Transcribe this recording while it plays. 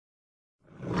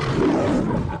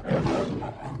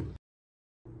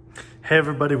Hey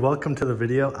everybody, welcome to the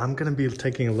video. I'm gonna be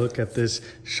taking a look at this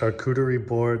charcuterie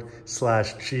board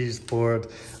slash cheese board.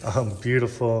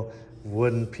 Beautiful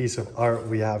wooden piece of art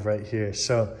we have right here.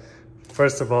 So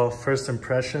first of all, first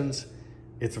impressions,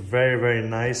 it's very, very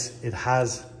nice. It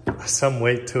has some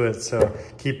weight to it, so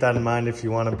keep that in mind if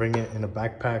you want to bring it in a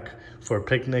backpack for a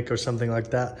picnic or something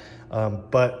like that.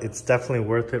 But it's definitely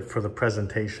worth it for the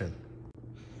presentation.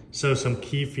 So some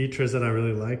key features that I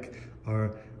really like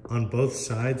are on both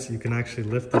sides, you can actually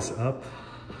lift this up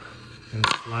and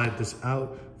slide this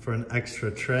out for an extra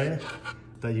tray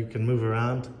that you can move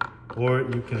around, or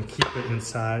you can keep it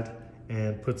inside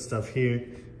and put stuff here,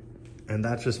 and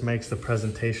that just makes the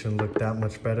presentation look that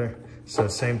much better. So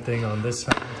same thing on this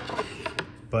side,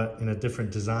 but in a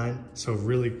different design. So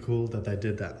really cool that they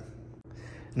did that.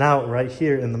 Now right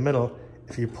here in the middle,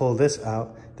 if you pull this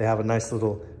out, they have a nice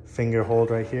little finger hold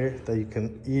right here that you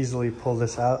can easily pull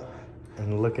this out.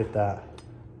 And look at that.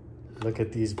 Look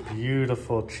at these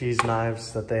beautiful cheese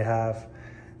knives that they have.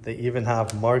 They even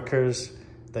have markers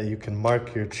that you can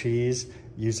mark your cheese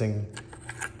using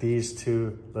these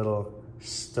two little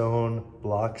stone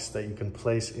blocks that you can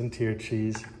place into your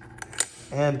cheese.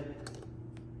 And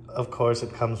of course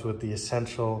it comes with the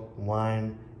essential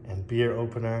wine and beer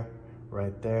opener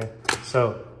right there.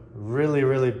 So really,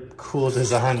 really cool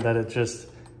design that it just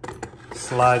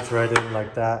slides right in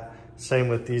like that. Same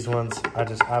with these ones. I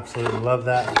just absolutely love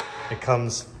that. It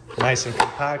comes nice and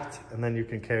compact, and then you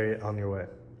can carry it on your way.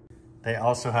 They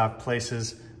also have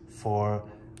places for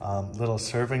little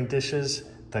serving dishes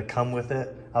that come with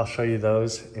it. I'll show you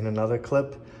those in another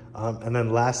clip. And then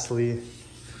lastly,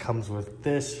 it comes with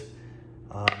this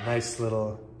nice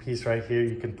little piece right here.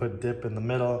 You can put dip in the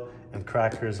middle and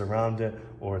crackers around it,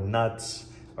 or nuts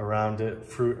around it,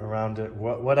 fruit around it,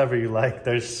 whatever you like.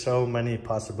 There's so many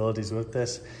possibilities with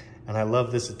this. And I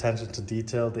love this attention to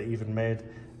detail. They even made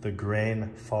the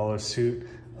grain follow suit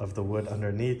of the wood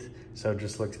underneath. So it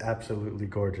just looks absolutely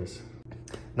gorgeous.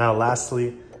 Now,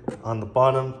 lastly, on the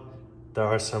bottom, there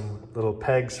are some little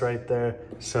pegs right there.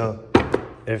 So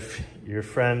if your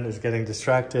friend is getting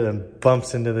distracted and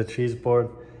bumps into the cheese board,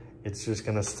 it's just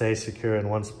gonna stay secure in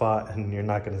one spot and you're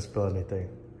not gonna spill anything.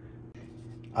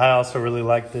 I also really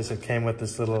like this. It came with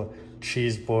this little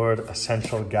cheese board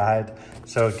essential guide.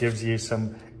 So it gives you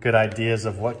some good ideas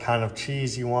of what kind of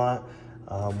cheese you want,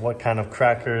 what kind of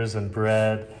crackers and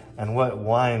bread, and what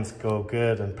wines go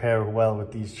good and pair well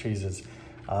with these cheeses,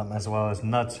 as well as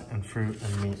nuts and fruit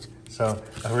and meat. So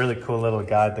a really cool little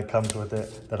guide that comes with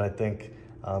it that I think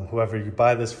whoever you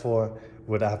buy this for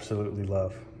would absolutely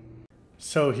love.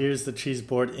 So here's the cheese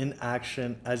board in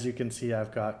action. As you can see,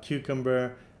 I've got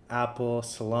cucumber, apple,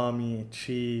 salami,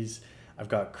 cheese. I've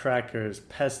got crackers,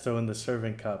 pesto in the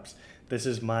serving cups. This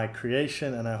is my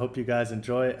creation and I hope you guys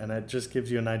enjoy it, and it just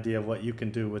gives you an idea of what you can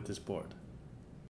do with this board.